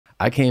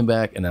I came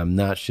back, and I'm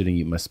not shitting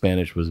you. My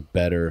Spanish was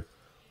better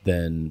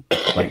than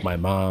like my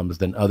mom's,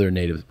 than other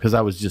natives, because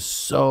I was just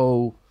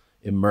so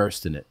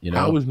immersed in it. You know,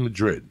 How was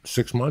Madrid?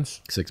 6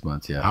 months? 6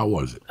 months. Yeah. How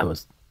was it? That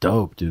was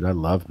dope, dude. I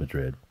love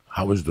Madrid.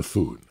 How was the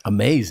food?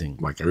 Amazing.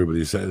 Like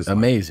everybody says,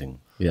 Amazing.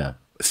 Yeah.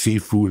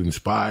 Seafood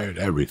inspired,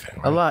 everything.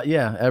 Right? A lot.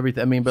 Yeah.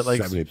 Everything. I mean, but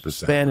like 70%.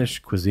 Spanish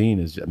cuisine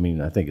is, I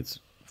mean, I think it's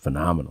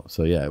phenomenal.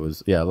 So yeah, it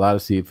was, yeah, a lot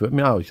of seafood. I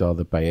mean, obviously all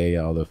the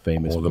paella, all the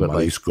famous, All the but,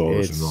 like, mariscos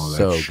it's and all that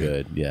so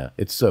shit. good. Yeah.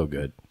 It's so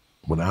good.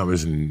 When I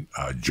was in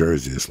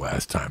Jersey this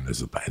last time,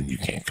 and you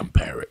can't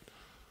compare it.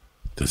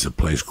 There's a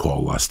place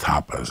called Las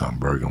Tapas on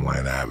Bergen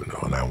Line Avenue,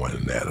 and I went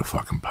in there. The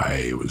fucking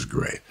paella was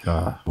great.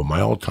 But my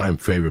all-time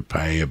favorite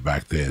paella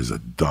back there is a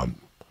dump.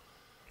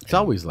 It's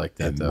always like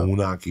that, In though.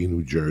 Moonachie,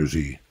 New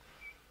Jersey,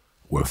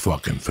 where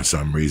fucking, for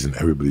some reason,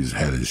 everybody's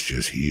head is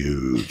just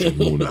huge in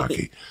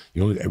Moonachie.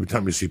 Every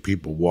time you see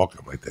people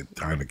walking like they're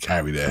trying to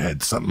carry their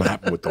head, something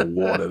happened with the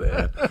water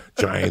there.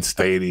 Giant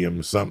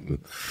stadium, something.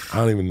 I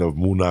don't even know if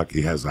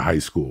Moonachie has a high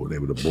school. They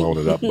would have blown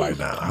it up by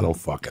now. I don't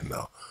fucking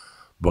know.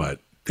 But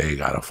they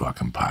got a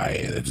fucking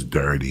paella. It's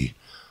dirty.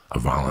 A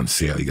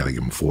volunteer, you got to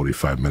give them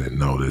 45-minute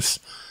notice.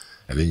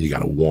 And then you got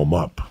to warm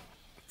up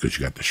because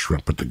you got the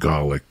shrimp with the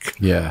garlic.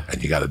 Yeah.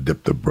 And you got to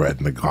dip the bread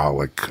in the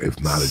garlic. If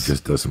not, it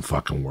just doesn't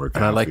fucking work.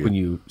 And I like when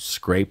you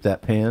scrape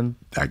that pan.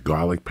 That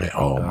garlic pan.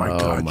 Oh, my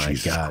God.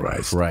 Jesus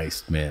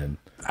Christ. Man.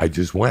 I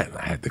just went.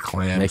 I had the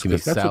clams. Making me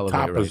That's what salivate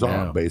tapas right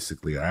are, now.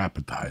 basically, are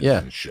appetizers Yeah.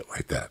 and shit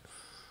like that.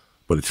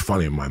 But it's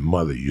funny. My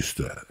mother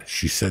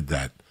she said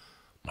that.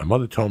 My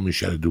mother told me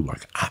she had to do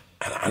like,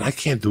 and I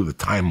can't do the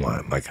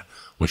timeline. Like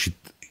when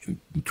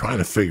I'm trying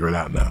to figure it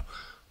out now.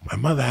 My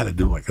mother had to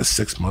do like a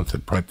 6-month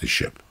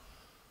apprenticeship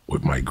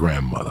with my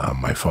grandmother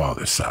on my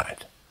father's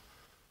side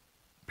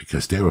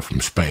because they were from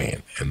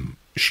Spain and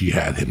she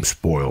had him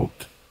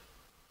spoiled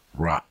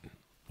rotten.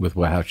 With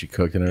how she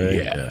cooking it?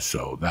 Yeah,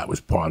 so that was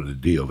part of the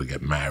deal to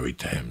get married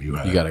to him. You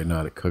got to know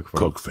how to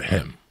cook for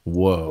him.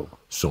 Whoa.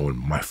 So when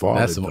my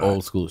father That's some died,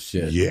 old school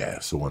shit. Yeah,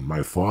 so when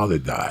my father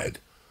died,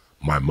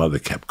 my mother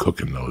kept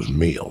cooking those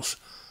meals.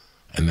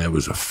 And there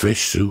was a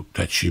fish soup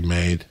that she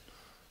made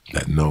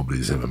that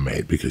nobody's ever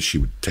made because she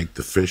would take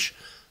the fish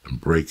and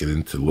break it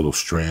into little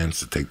strands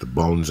to take the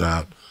bones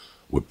out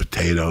with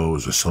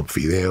potatoes or some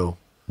fideo.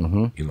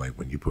 Mm-hmm. You know, like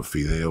when you put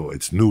fideo,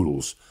 it's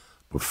noodles,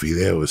 but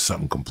fideo is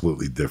something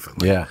completely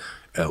different. Like,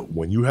 yeah.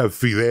 When you have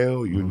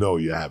fideo, you know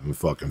you're having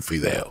fucking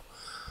fideo.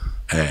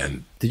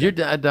 And did your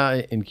dad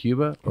die in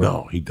Cuba?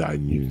 No, he died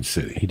in Union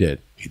City. He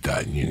did. He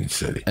died in Union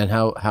City. And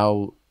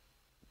how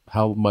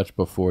much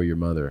before your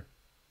mother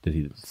did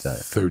he die?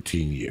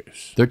 13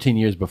 years. 13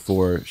 years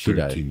before she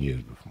died. 13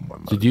 years before my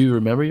mother. Did you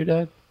remember your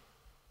dad?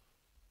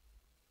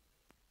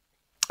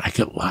 I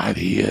could lie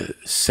to you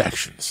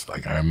sections.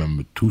 Like I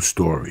remember 2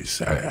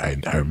 stories. I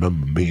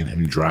remember me and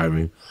him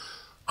driving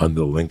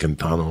under Lincoln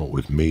Tunnel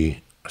with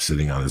me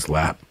sitting on his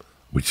lap,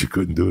 which you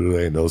couldn't do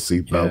today, no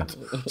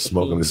seatbelt,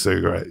 smoking a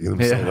cigarette. You know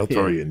what I'm saying? They'll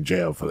throw you in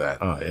jail for that.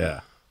 Oh, yeah.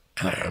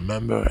 And I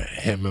remember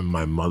him and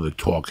my mother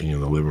talking in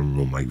the living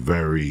room, like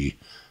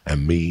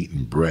and me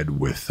eating bread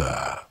with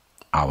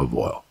olive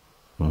oil.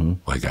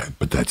 Mm-hmm.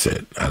 But that's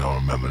it. I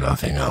don't remember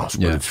nothing else.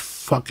 But it's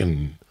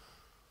fucking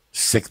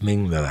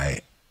sickening that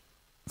I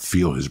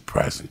feel his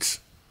presence.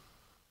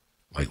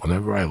 Like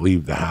whenever I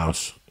leave the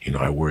house,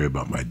 I worry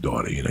about my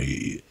daughter.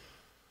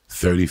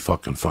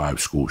 35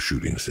 school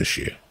shootings this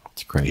year.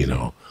 It's crazy.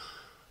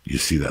 You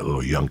see that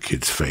little young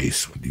kid's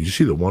face. Did you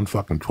see the one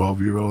fucking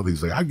 12-year-old?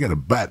 He's like, I get a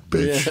bat,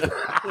 bitch.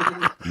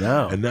 Yeah.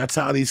 No. And that's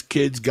how these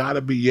kids gotta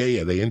be.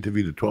 Yeah. They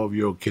interviewed a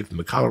 12-year-old kid from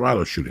the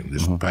Colorado shooting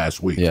this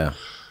past week. Yeah.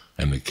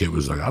 And the kid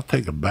was like, I'll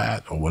take a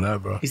bat or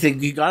whatever. He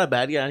said, you got a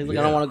bat? Yeah. He's like,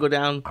 I don't want to go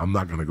down. I'm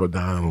not going to go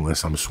down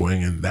unless I'm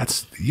swinging.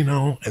 That's,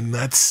 and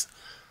that's,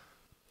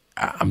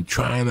 I'm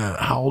trying to,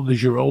 how old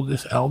is your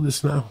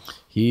eldest now?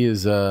 He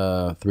is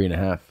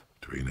 3.5.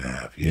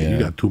 3.5. Yeah, you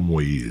got 2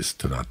 more years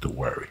to not to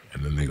worry.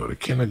 And then they go to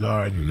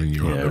kindergarten, and then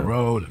you're on the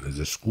road, and there's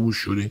a school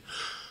shooting.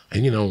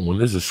 And, when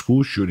there's a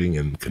school shooting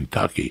in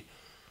Kentucky,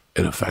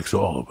 it affects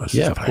all of us.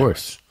 Yeah, of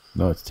course.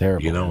 No, it's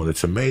terrible. And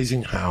it's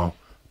amazing how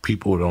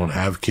people who don't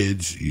have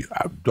kids,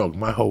 dog,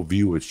 my whole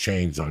view has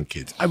changed on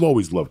kids. I've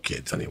always loved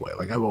kids anyway.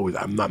 Like,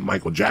 I'm not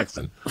Michael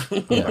Jackson.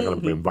 I'm not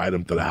going to invite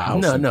them to the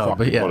house but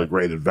go on a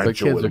great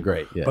adventure kids with are them.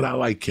 great. Yeah. But I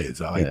like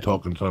kids. I like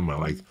talking to them. I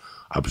like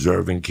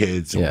observing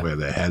kids and where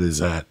their head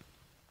is at.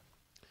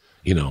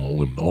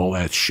 When all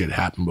that shit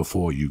happened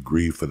before, you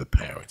grieve for the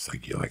parents.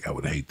 Like, I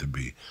would hate to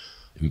be,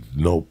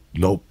 no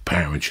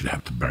parent should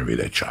have to bury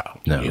their child,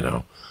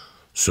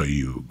 So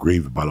you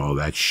grieve about all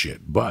that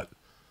shit. But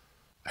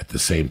at the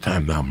same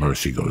time, now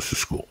Mercy goes to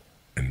school.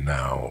 And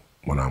now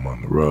when I'm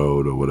on the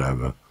road or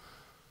whatever,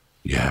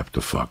 you have to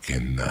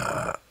fucking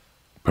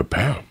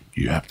prepare them.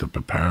 You have to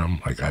prepare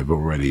them. Like I've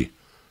already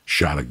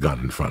shot a gun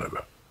in front of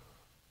her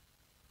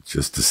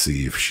just to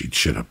see if she'd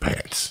shit her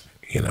pants.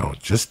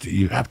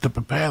 You have to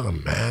prepare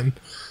them, man.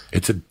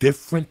 It's a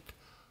different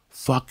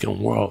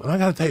fucking world. And I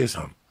got to tell you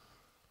something.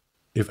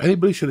 If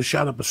anybody should have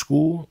shot up a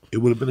school, it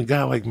would have been a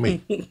guy like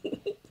me.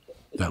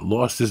 that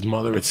lost his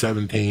mother at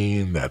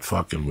 17, that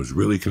fucking was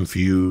really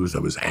confused,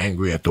 that was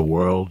angry at the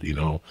world, you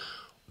know.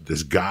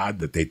 This God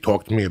that they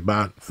talked to me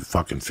about for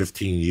fucking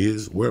 15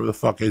 years, where the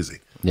fuck is he?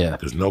 Yeah.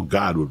 Because no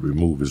God would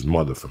remove his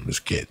mother from his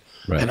kid.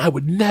 Right. And I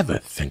would never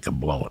think of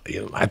blowing it.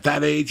 You know, at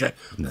that age,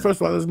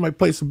 first of all, this is my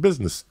place of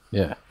business.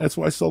 Yeah. That's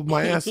why I sold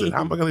my acid. How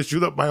am I going to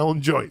shoot up my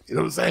own joint? You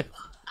know what I'm saying?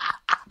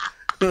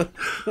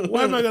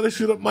 Why am I going to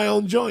shoot up my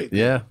own joint?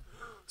 Yeah.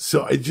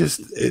 So it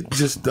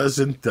just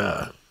doesn't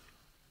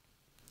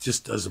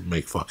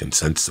make fucking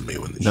sense to me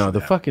when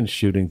the fucking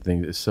shooting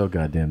thing is so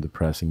goddamn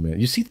depressing, man.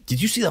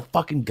 Did you see the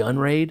fucking gun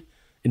raid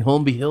in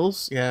Holmby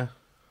Hills? Yeah.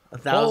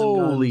 1,000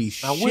 Holy guns.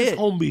 shit. Now, where's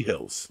Holmby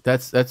Hills?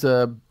 That's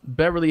a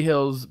Beverly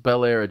Hills,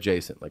 Bel Air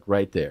adjacent, like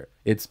right there.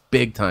 It's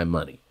big time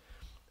money.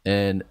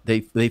 And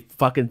they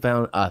fucking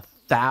found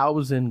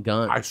 1,000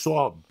 guns. I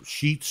saw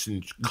sheets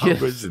and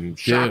covers and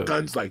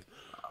shotguns, like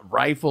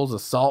rifles,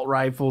 assault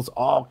rifles,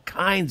 all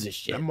kinds of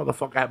shit. that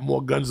motherfucker had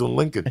more guns than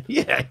Lincoln.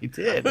 Yeah, he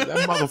did. That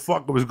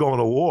motherfucker was going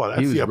to war. That's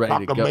He was the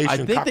ready to go. I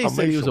think they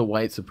said he was a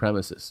white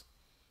supremacist.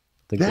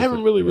 They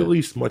haven't really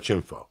released much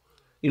info.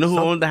 You know who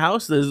owned the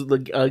house? There's the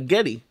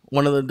Getty,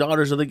 one of the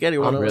daughters of the Getty.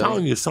 I'm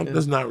telling you,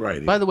 something's not right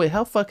here. By the way,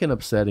 how fucking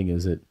upsetting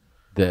is it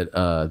that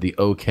the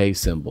OK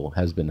symbol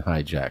has been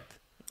hijacked?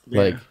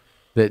 Yeah. Like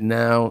that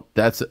now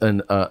that's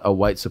a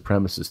white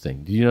supremacist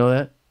thing. Do you know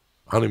that?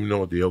 I don't even know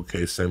what the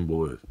OK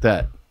symbol is.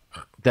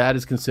 That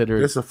is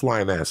considered. It's a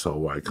flying asshole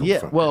where I come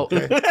from. Well,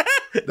 okay?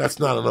 That's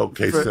not an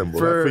OK symbol.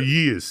 For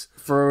years.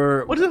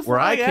 What is a where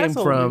I flying came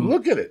asshole from.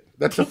 Look at it.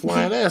 That's a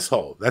flying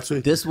asshole. That's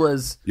what. This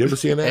was You ever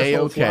see an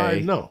asshole A-OK, fly?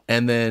 No.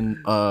 And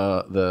then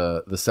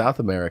the South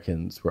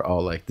Americans were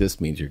all like,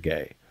 "This means you're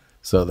gay."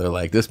 So they're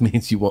like, "This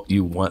means you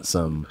want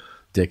some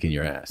dick in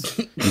your ass."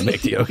 You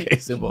make the OK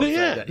symbol.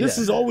 Yeah, Like this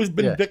has always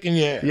been dick in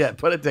your ass. Yeah,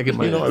 put a dick in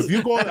my You know, ass.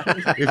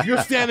 if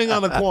you're standing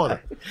on the corner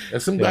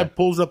and some guy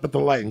pulls up at the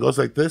light and goes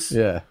like this,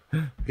 Yeah.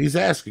 he's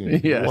asking you,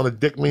 Yeah. you want to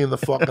dick me in the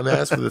fucking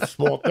ass for the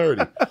small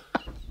 30?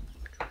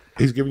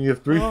 He's giving you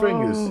 3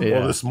 fingers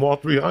or the small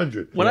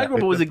 300. When I grew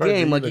up, it was a depends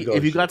game. who Like you if you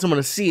negotiate. got someone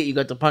to see it, you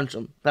got to punch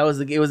them.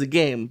 It was a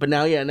game. But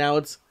now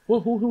it's Well,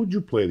 who would you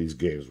play these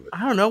games with?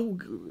 I don't know.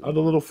 Other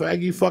little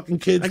faggy fucking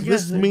kids? guess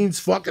This means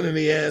fucking in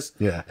the ass,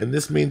 Yeah. and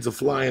this means a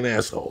flying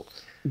asshole.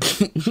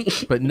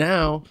 But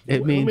now it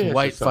Let me means ask you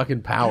white something.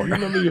 fucking power.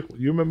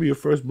 You remember your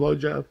first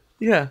blowjob?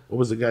 Yeah, What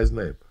was the guy's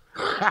name?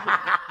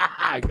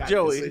 I got you,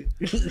 Joey.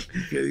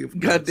 see?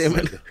 God damn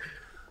it.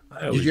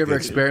 Did you ever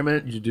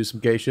experiment? Did you do some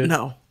gay shit?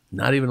 No,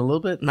 Not even a little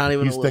bit? not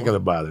even. He's a little. thinking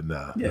about it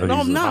now. No, He's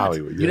I'm in not.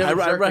 Hollywood. You yeah.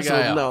 never I jerked the wrestled.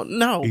 guy No, out.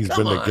 no. He's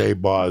come been to on. gay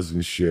bars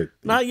and shit.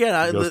 Not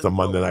yet. He goes to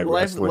Monday Night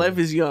Wrestling. Life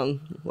is young.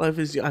 Life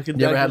is young.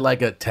 You ever had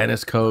like a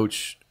tennis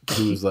coach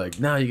who was like,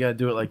 "No, you got to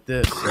do it like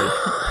this"?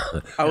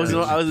 I was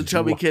a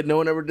chubby kid. No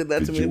one ever did that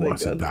to Did me. you Thank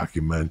watch a God.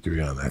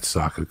 documentary on that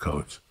soccer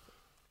coach?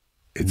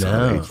 It's No.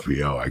 on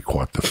HBO. I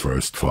caught the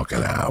first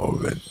fucking hour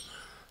of it,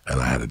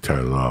 and I had to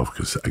turn it off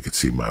because I could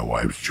see my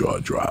wife's jaw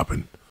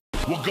dropping.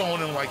 We're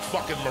going in like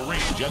fucking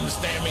Marines. You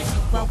understand me?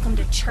 Welcome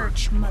to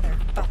church,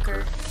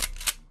 motherfucker.